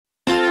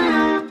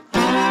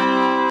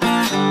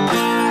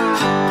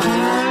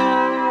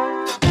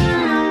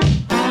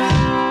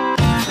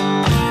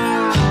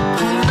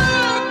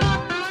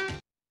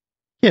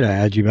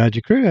G'day, Argy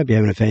Bargy crew. Hope you're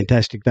having a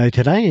fantastic day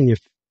today and your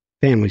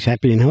family's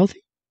happy and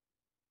healthy.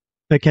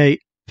 Okay,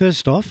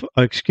 first off,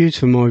 please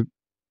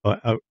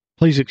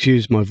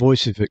excuse my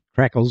voice if it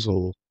crackles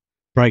or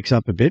breaks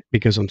up a bit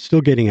because I'm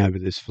still getting over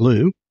this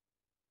flu.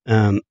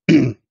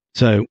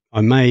 So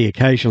I may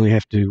occasionally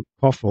have to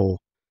cough or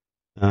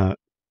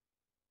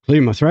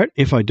clear my throat.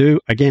 If I do,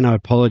 again, I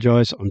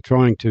apologise. I'm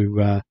trying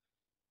to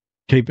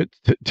keep it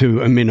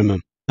to a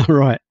minimum. All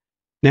right.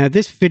 Now,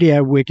 this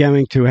video, we're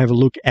going to have a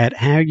look at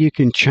how you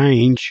can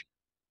change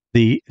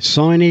the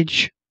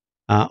signage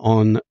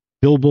on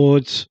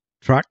billboards,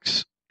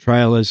 trucks,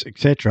 trailers,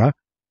 etc.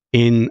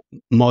 in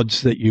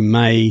mods that you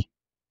may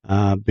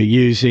be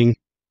using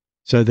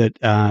so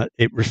that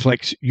it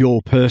reflects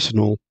your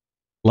personal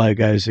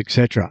logos,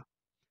 etc.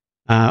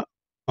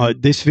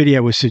 This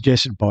video was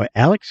suggested by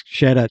Alex.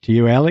 Shout out to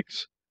you,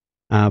 Alex.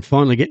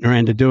 Finally getting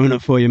around to doing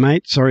it for you,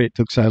 mate. Sorry it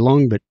took so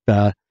long,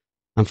 but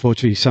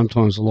unfortunately,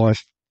 sometimes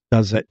life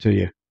does that to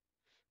you.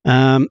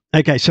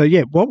 Okay, so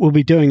yeah, what we'll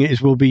be doing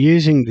is we'll be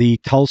using the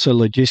Tulsa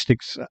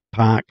Logistics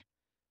Park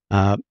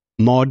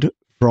mod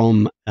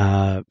from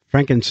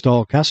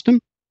Frankenstyle Custom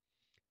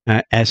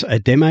as a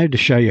demo to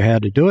show you how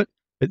to do it.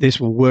 But this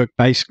will work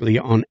basically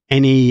on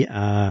any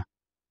mod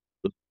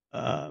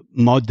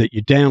that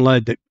you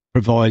download that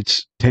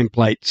provides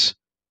templates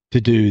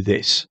to do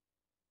this.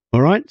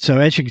 All right, so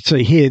as you can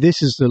see here,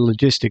 this is the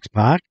logistics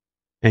park,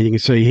 and you can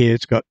see here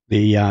it's got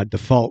the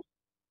default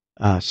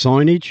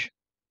signage,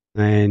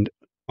 and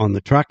on the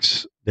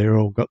trucks, they're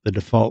all got the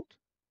default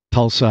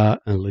Tulsa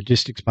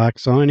Logistics Park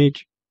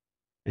signage.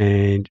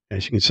 And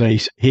as you can see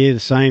here, the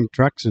same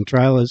trucks and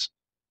trailers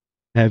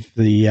have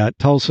the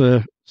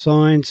Tulsa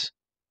signs,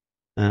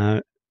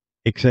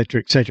 etc.,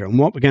 etc. And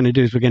what we're going to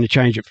do is we're going to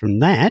change it from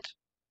that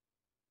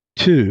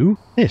to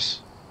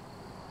this.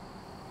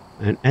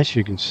 And as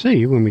you can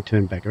see, when we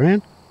turn back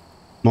around,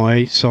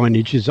 my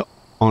signage is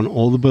on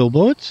all the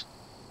billboards,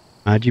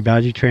 Argy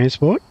Bargy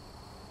Transport.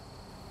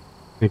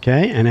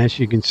 Okay, and as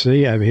you can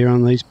see over here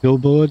on these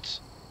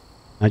billboards,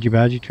 Argy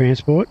Bargy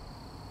Transport.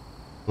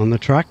 On the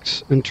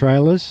trucks and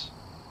trailers,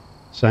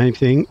 same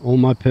thing, all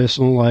my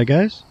personal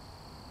logos.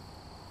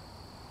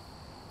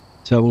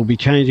 So we'll be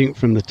changing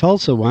from the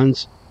Tulsa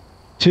ones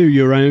to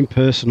your own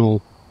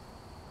personal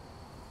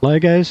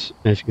logos.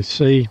 As you can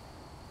see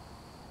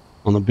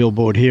on the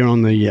billboard here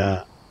on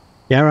the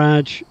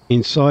garage,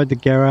 inside the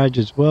garage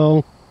as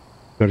well.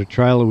 Got a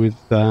trailer with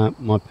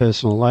my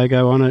personal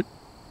logo on it.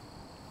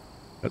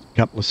 Got a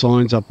couple of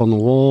signs up on the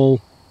wall,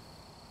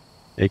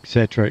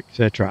 etc.,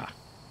 etc.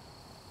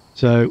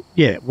 So,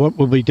 yeah, what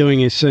we'll be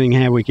doing is seeing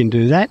how we can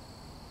do that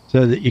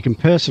so that you can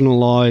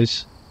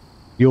personalize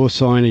your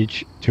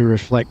signage to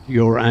reflect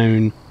your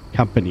own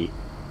company.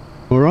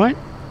 All right?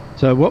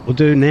 So what we'll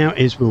do now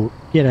is we'll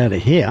get out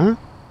of here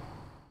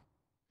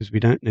because we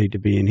don't need to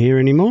be in here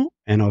anymore,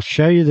 and I'll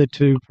show you the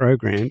two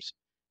programs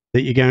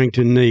that you're going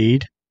to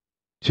need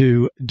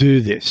to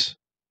do this.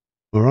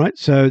 All right?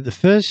 So the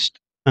first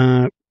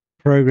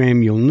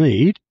program you'll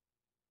need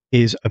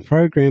is a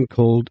program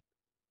called,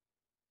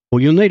 well,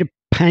 you'll need a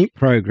paint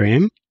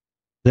program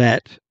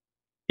that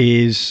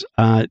is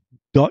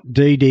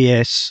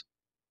 .dds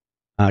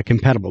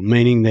compatible,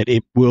 meaning that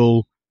it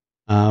will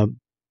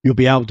you'll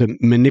be able to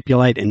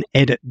manipulate and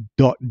edit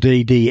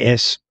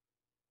 .dds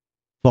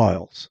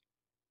files.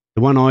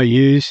 The one I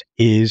use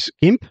is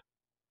GIMP.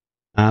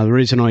 The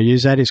reason I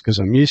use that is because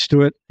I'm used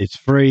to it. It's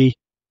free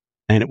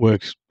and it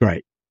works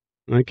great.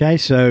 Okay,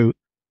 so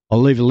I'll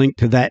leave a link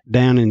to that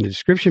down in the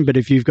description, but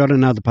if you've got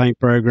another paint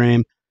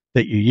program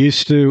that you're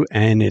used to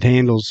and it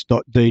handles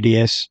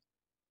 .dds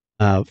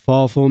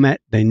file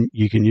format, then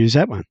you can use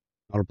that one.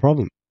 Not a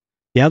problem.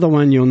 The other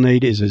one you'll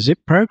need is a zip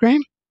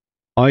program.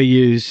 I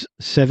use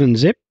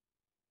 7-zip.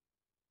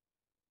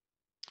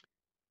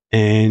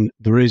 And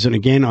the reason,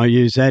 again, I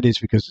use that is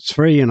because it's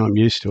free and I'm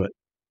used to it.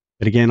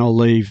 But again, I'll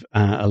leave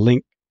a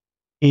link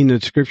in the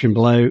description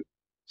below.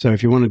 So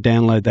if you want to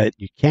download that,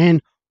 you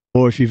can.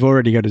 Or if you've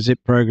already got a zip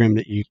program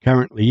that you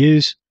currently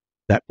use,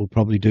 that will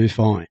probably do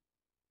fine.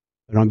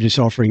 But I'm just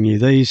offering you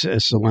these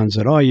as the ones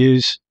that I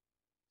use.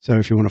 So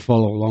if you want to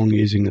follow along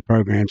using the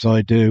programs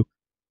I do,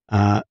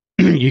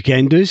 you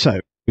can do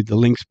so with the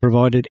links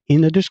provided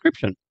in the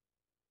description.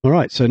 All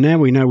right, so now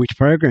we know which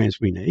programs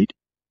we need.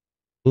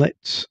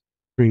 Let's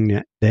bring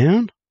that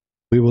down.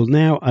 We will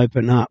now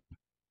open up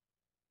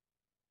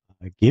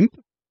GIMP.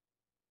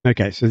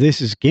 Okay, so this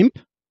is GIMP.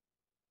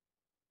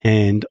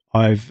 And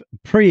I've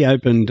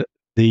pre-opened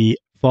the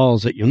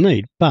files that you'll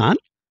need, but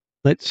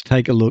let's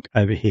take a look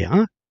over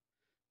here.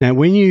 Now,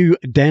 when you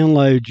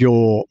download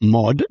your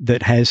mod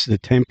that has the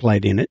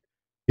template in it,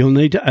 you'll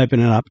need to open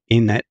it up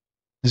in that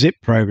zip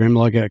program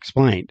like I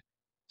explained.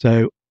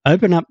 So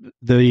open up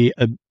the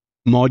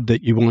mod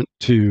that you want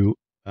to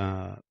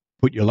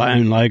put your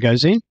own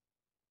logos in.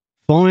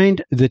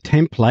 Find the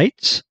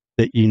templates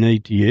that you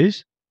need to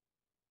use.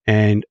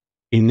 And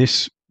in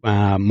this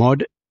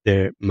mod,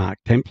 they're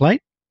marked template.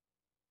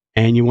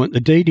 And you want the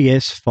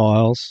DDS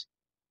files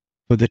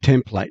for the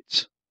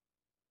templates.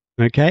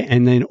 Okay,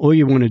 and then all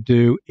you want to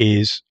do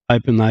is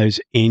open those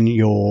in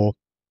your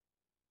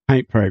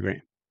paint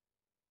program.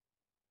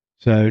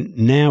 So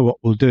now what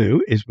we'll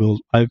do is we'll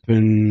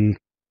open,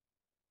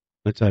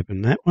 let's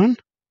open that one.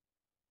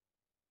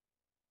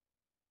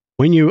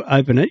 When you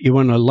open it, you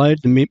want to load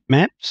the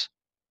maps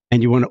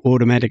and you want to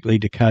automatically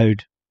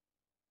decode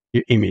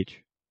your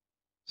image.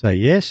 Say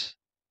yes,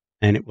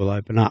 and it will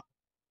open up.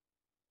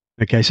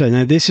 Okay, so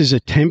now this is a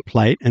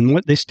template, and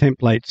what this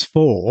template's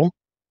for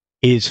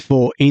is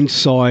for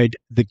inside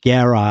the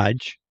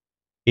garage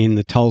in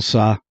the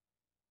Tulsa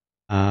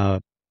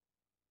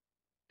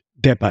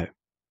depot.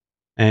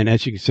 And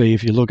as you can see,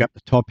 if you look up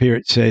the top here,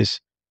 it says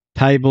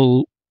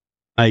table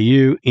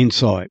AU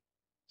inside.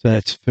 So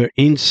that's for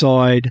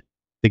inside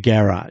the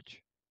garage.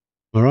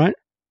 All right.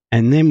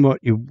 And then what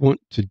you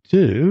want to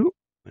do,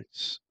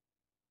 let's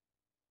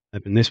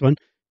open this one.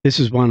 This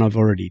is one I've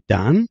already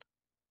done.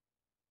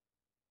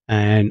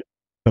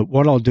 But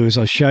what I'll do is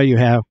I'll show you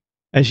how,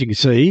 as you can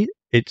see,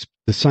 it's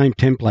the same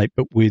template,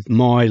 but with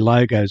my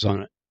logos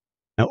on it.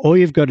 Now, all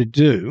you've got to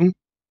do,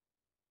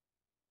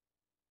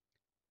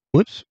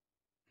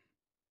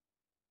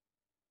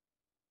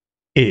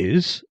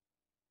 is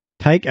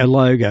take a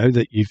logo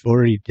that you've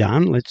already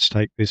done. Let's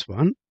take this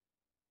one.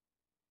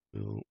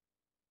 We'll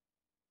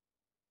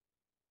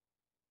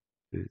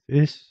do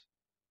this.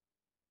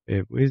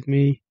 Bear with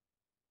me.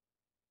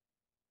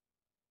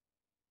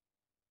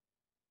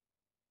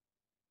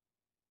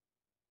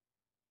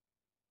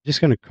 I'm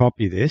just going to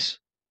copy this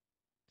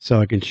so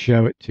I can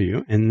show it to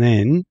you, and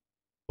then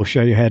we'll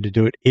show you how to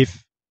do it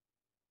if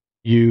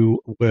you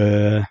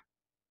were.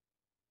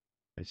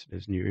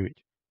 There's a new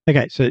image.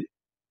 Okay, so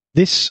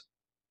this,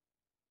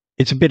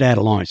 it's a bit out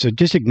of line, so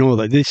just ignore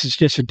that. This is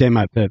just for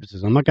demo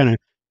purposes. I'm not going to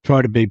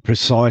try to be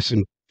precise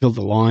and fill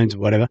the lines or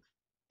whatever,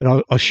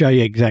 but I'll show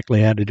you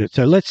exactly how to do it.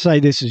 So let's say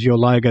this is your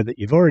logo that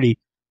you've already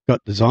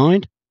got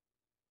designed.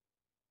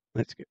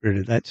 Let's get rid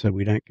of that so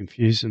we don't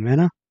confuse the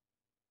matter.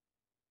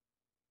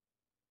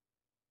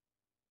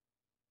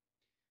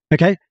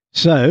 Okay,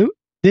 so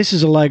this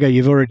is a logo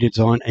you've already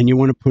designed and you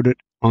want to put it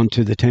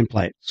onto the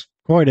template. It's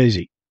quite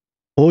easy.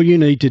 All you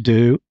need to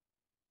do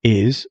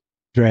is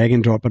drag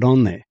and drop it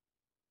on there.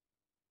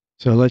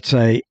 So let's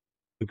say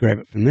we grab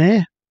it from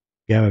there,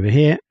 go over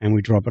here, and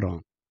we drop it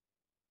on.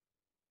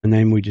 And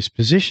then we just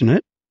position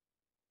it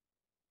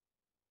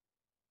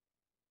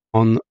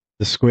on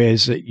the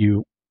squares that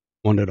you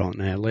want it on.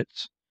 Now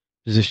let's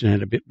position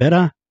it a bit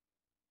better.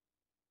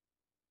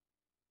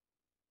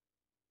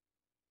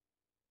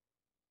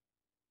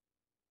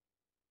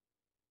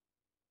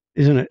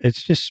 Isn't it?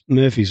 It's just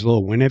Murphy's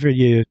Law. Whenever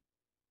you're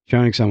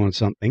showing someone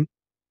something,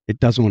 it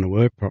doesn't want to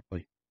work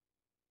properly.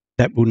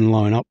 That wouldn't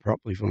line up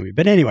properly for me.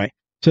 But anyway,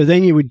 so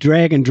then you would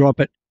drag and drop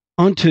it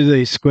onto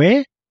the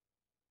square.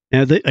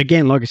 Now,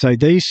 again, like I say,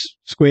 these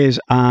squares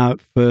are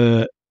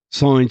for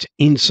signs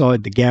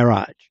inside the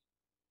garage.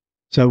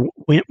 So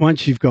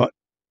once you've got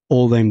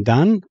all them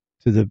done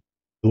to the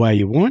way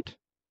you want,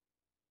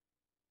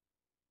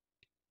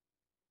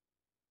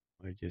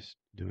 we're just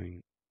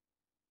doing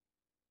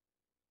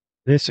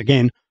this.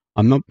 Again,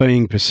 I'm not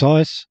being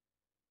precise.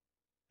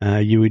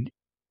 You would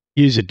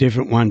use a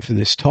different one for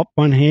this top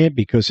one here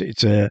because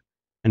it's an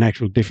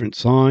actual different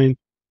sign.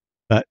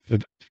 But for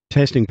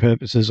testing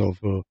purposes or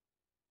for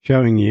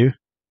showing you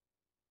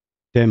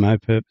demo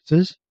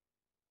purposes.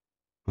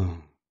 Oh.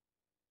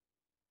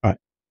 Right.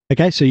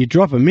 Okay, so you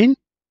drop them in.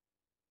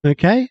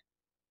 Okay.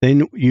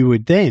 Then you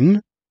would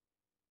then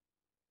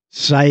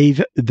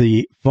save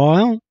the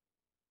file.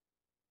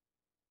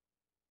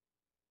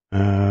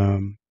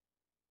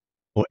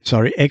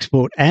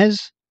 Export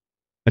as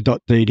a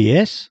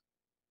 .dds.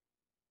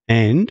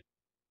 And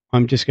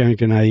I'm just going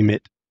to name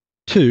it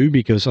 2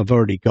 because I've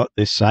already got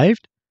this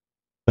saved.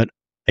 But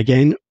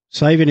again,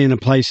 save it in a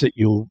place that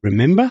you'll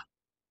remember.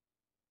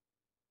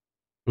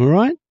 All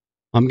right.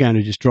 I'm going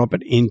to just drop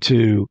it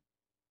into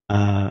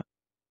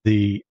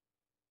the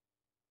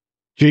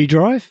G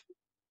drive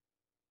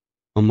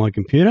on my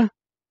computer,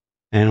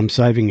 and I'm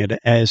saving it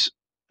as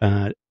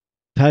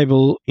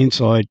table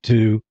inside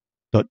to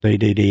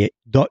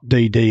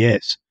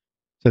 .dds.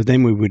 So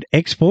then we would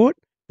export.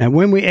 Now,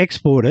 when we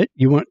export it,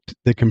 you want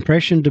the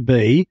compression to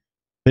be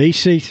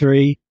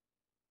BC3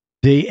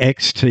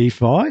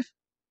 DXT5.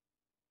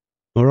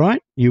 All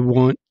right. You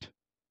want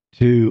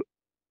to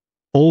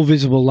all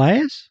visible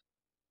layers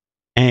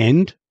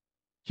and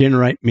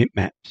generate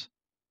bitmaps.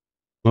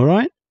 All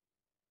right.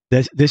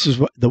 This is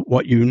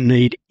what you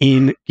need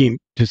in GIMP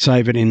to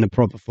save it in the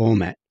proper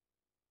format.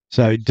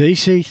 So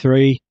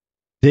DC3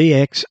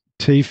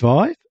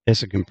 DXT5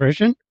 as a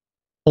compression,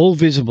 all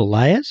visible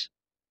layers,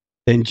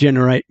 then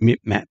generate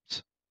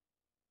bitmaps.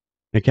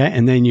 Okay,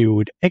 and then you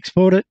would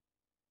export it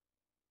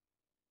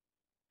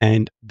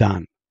and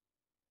done.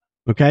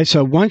 Okay,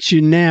 so once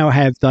you now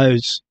have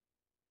those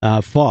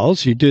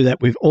files, you do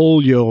that with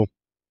all your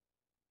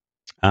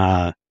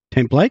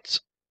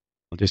templates.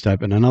 I'll just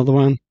open another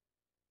one.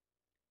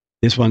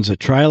 This one's a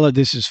trailer.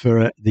 This is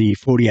for the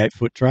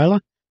 48-foot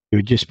trailer. You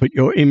would just put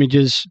your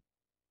images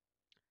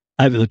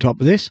over the top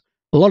of this.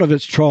 A lot of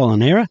it's trial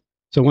and error.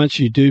 So once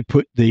you do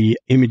put the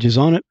images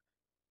on it,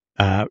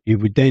 you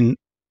would then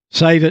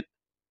save it,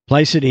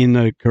 place it in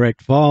the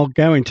correct file,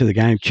 go into the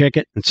game, check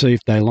it, and see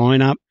if they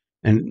line up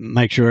and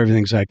make sure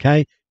everything's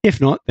okay. If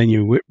not, then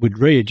you would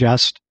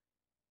readjust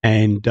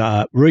and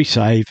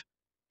resave,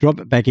 drop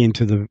it back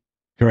into the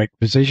correct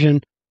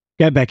position,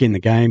 go back in the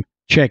game,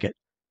 check it.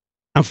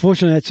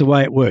 Unfortunately, that's the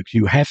way it works.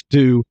 You have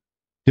to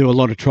do a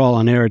lot of trial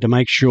and error to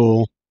make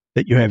sure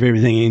that you have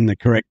everything in the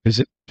correct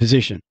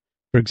position.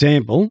 For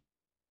example,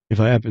 if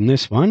I open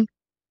this one,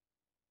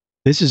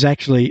 this is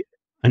actually,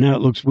 I know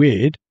it looks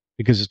weird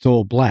because it's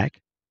all black,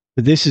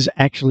 but this is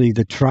actually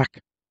the truck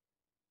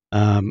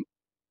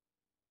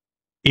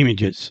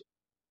images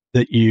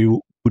that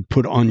you would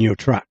put on your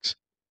trucks.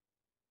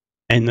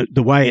 And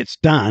the way it's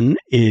done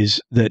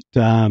is that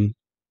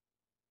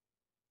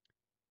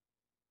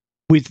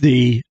with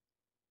the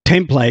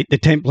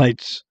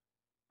template's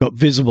got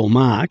visible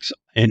marks,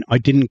 and I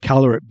didn't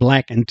color it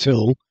black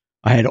until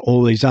I had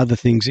all these other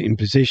things in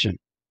position.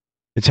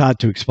 It's hard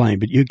to explain,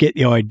 but you get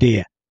the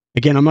idea.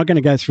 Again, I'm not going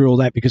to go through all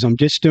that because I'm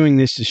just doing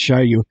this to show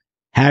you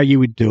how you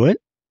would do it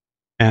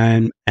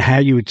and how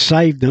you would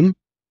save them,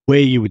 where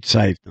you would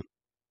save them.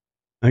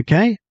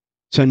 Okay?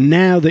 So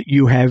now that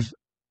you have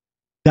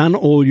done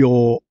all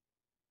your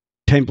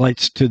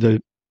templates to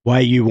the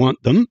way you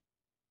want them,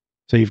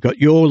 so you've got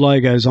your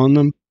logos on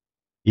them,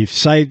 you've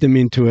saved them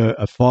into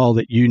a file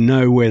that you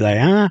know where they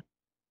are,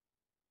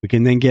 we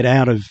can then get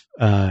out of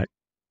the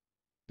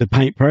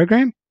Paint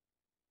program.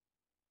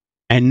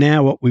 And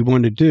now what we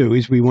want to do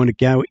is we want to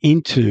go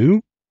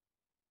into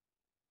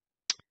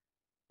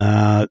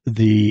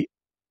the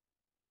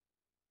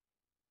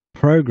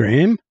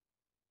program,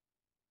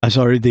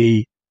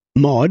 the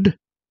mod.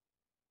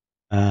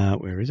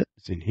 Where is it?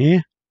 It's in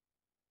here.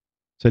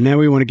 So now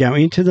we want to go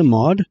into the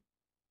mod.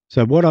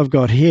 So what I've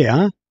got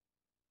here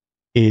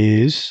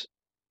is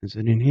it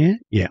in here?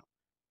 Yeah.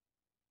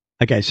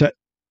 Okay, so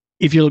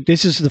if you look,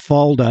 this is the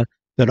folder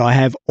that I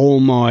have all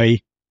my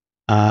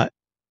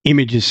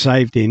images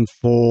saved in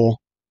for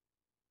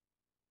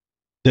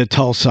the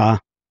Tulsa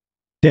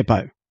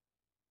depot.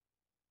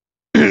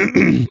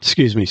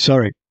 Excuse me,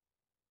 sorry.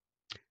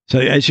 So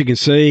as you can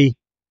see,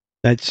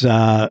 that's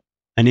an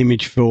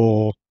image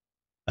for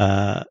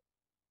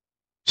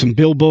some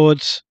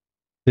billboards.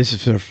 This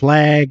is for a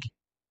flag.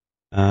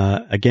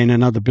 Again,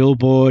 another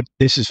billboard.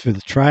 This is for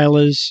the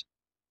trailers.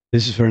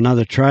 This is for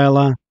another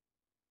trailer,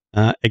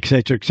 et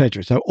cetera, et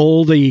cetera. So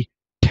all the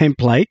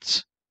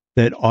templates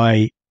that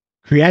I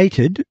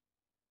created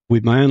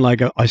with my own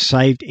logo, I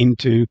saved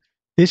into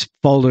this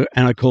folder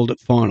and I called it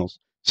finals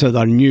so that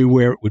I knew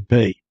where it would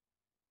be.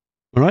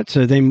 All right,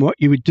 so then what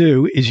you would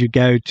do is you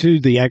go to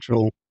the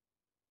actual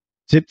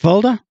zip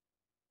folder.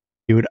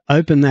 You would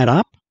open that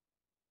up.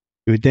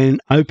 You would then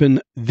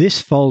open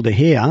this folder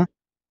here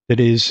that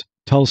is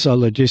Tulsa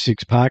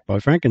Logistics Park by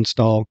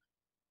Frankenstyle,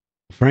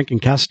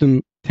 Franken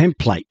Custom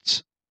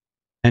Templates.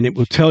 And it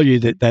will tell you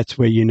that that's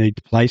where you need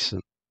to place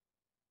them.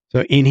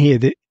 So in here,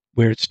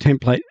 where it's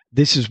template,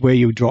 this is where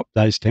you drop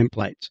those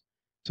templates.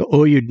 So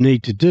all you'd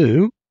need to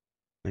do,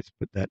 let's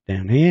put that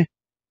down here,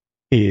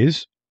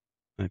 is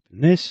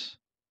open this,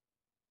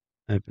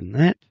 open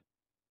that,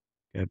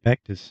 go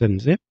back to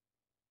 7-zip.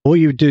 All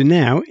you would do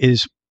now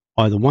is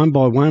either one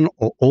by one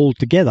or all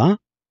together,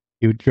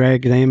 you would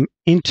drag them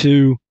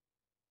into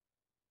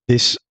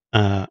this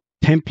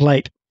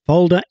template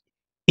folder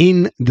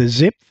in the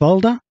zip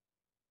folder,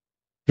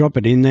 drop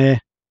it in there.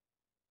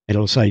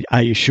 It'll say,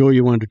 are you sure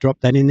you want to drop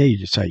that in there? You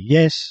just say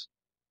yes.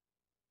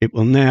 It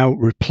will now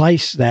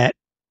replace that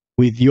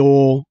with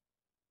your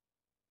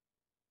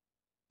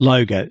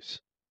logos,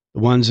 the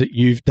ones that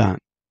you've done.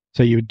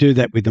 So you would do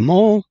that with them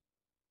all,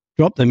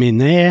 drop them in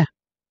there,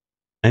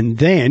 and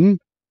then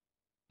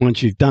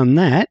once you've done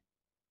that,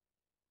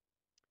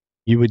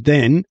 you would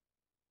then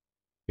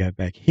go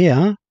back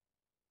here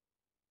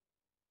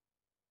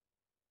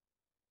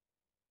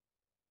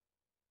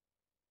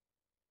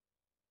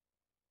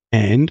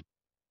and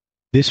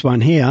this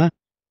one here,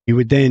 you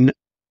would then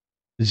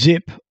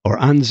zip or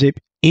unzip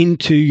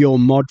into your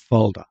mod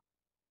folder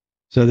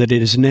so that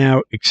it is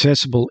now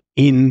accessible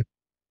in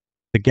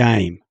the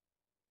game.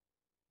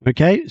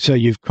 Okay, so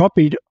you've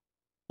copied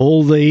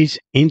all these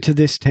into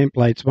this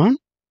templates one.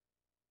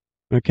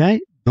 Okay,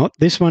 not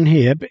this one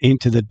here, but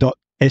into the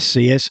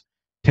 .scs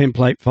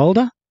template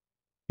folder.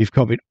 You've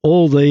copied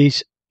all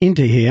these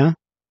into here.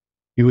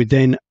 You would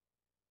then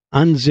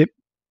unzip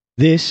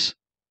this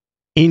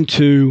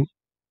into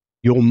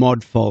your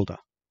mod folder.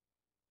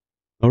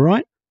 All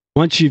right.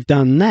 Once you've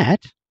done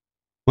that,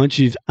 once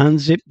you've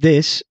unzipped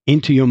this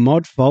into your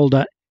mod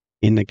folder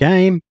in the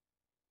game,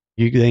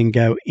 you then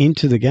go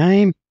into the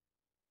game.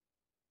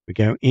 We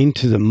go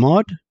into the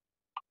mod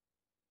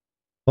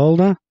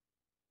folder.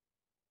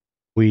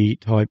 We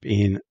type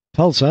in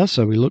Tulsa,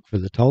 so we look for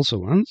the Tulsa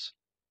ones.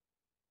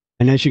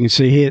 And as you can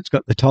see here, it's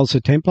got the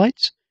Tulsa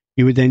templates.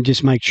 You would then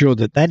just make sure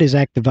that that is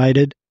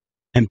activated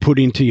and put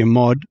into your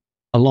mod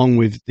along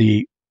with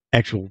the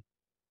actual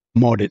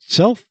mod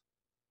itself.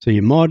 So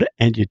your mod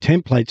and your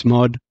templates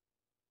mod,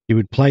 you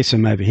would place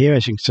them over here.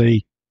 As you can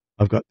see,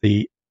 I've got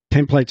the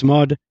templates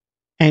mod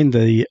and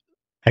the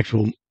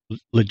actual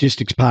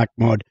logistics park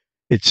mod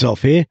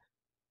itself here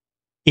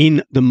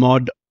in the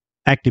mod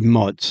active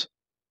mods.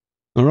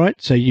 All right,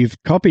 so you've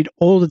copied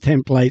all the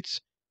templates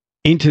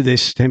into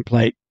this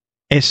template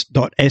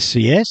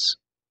s.scs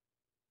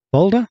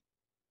folder,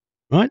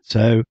 right?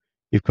 So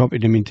you've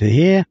copied them into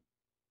here,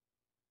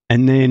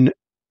 and then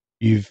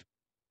you've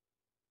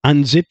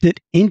unzipped it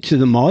into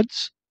the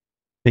mods.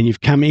 Then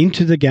you've come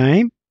into the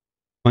game.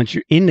 Once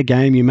you're in the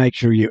game, you make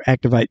sure you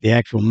activate the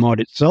actual mod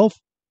itself,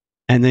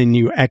 and then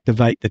you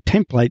activate the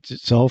templates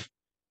itself,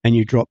 and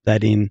you drop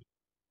that in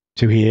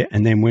to here.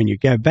 And then when you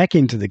go back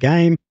into the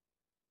game,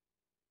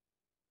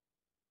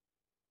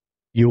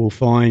 you will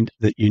find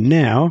that you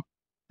now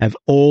have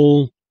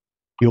all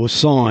your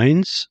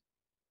signs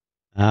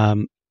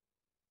in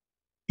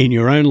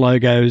your own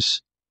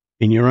logos,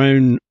 in your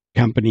own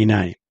company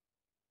name.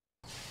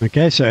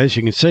 Okay, so as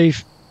you can see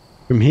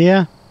from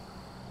here,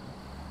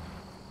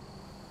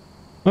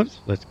 oops,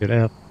 let's get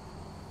out.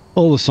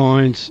 All the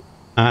signs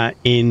are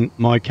in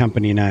my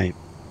company name.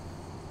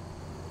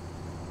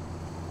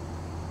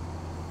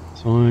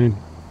 Sign,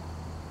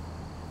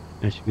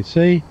 as you can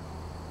see,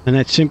 and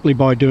that's simply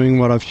by doing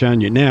what I've shown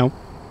you. Now,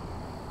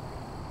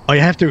 I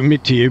have to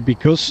admit to you,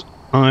 because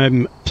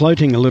I'm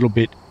floating a little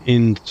bit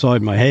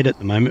inside my head at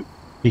the moment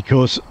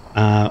because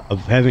of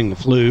having the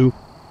flu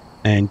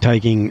and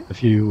taking a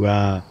few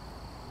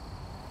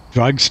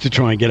drugs to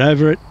try and get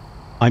over it,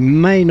 I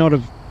may not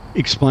have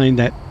explained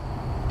that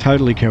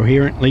totally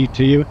coherently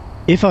to you.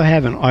 If I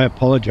haven't, I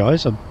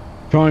apologize. I'm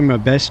trying my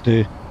best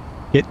to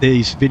get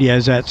these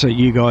videos out so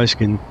you guys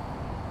can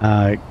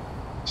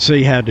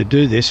see how to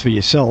do this for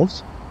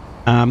yourselves.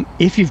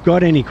 If you've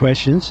got any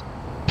questions,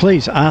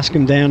 please ask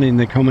them down in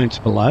the comments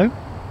below,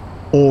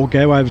 or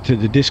go over to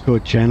the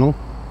Discord channel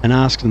and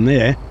ask them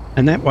there,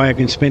 and that way I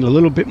can spend a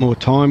little bit more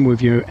time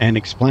with you and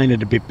explain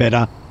it a bit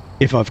better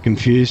if I've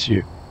confused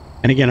you.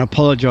 And again, I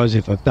apologize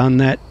if I've done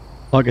that.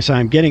 Like I say,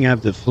 I'm getting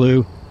over the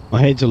flu.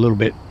 My head's a little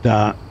bit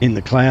in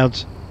the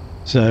clouds.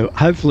 So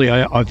hopefully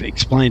I've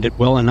explained it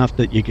well enough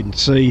that you can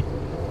see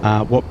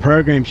what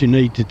programs you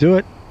need to do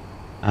it,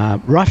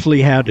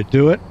 roughly how to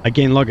do it.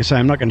 Again, like I say,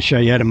 I'm not going to show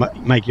you how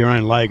to make your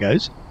own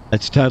logos.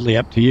 That's totally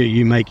up to you.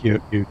 You make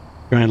your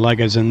own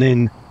logos, and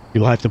then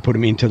you'll have to put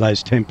them into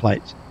those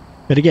templates.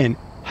 But again,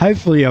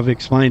 hopefully I've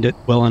explained it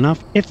well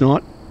enough. If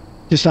not,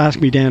 just ask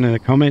me down in the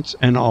comments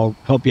and I'll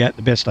help you out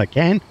the best I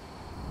can,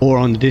 or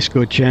on the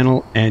Discord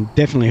channel, and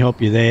definitely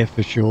help you there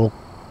for sure.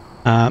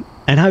 And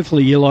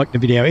hopefully you liked the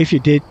video. If you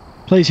did,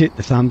 please hit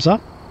the thumbs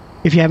up.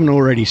 If you haven't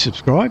already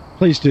subscribed,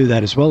 please do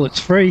that as well. It's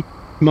free. You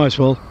might as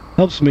well.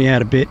 Helps me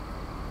out a bit,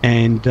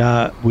 and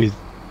with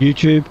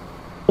YouTube.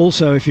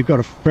 Also, if you've got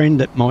a friend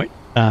that might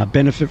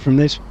benefit from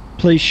this,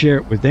 please share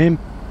it with them.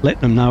 Let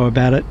them know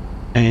about it.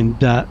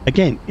 And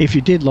again, if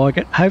you did like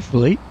it,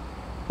 hopefully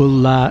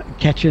we'll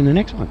catch you in the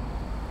next one.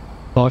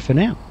 Bye for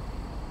now.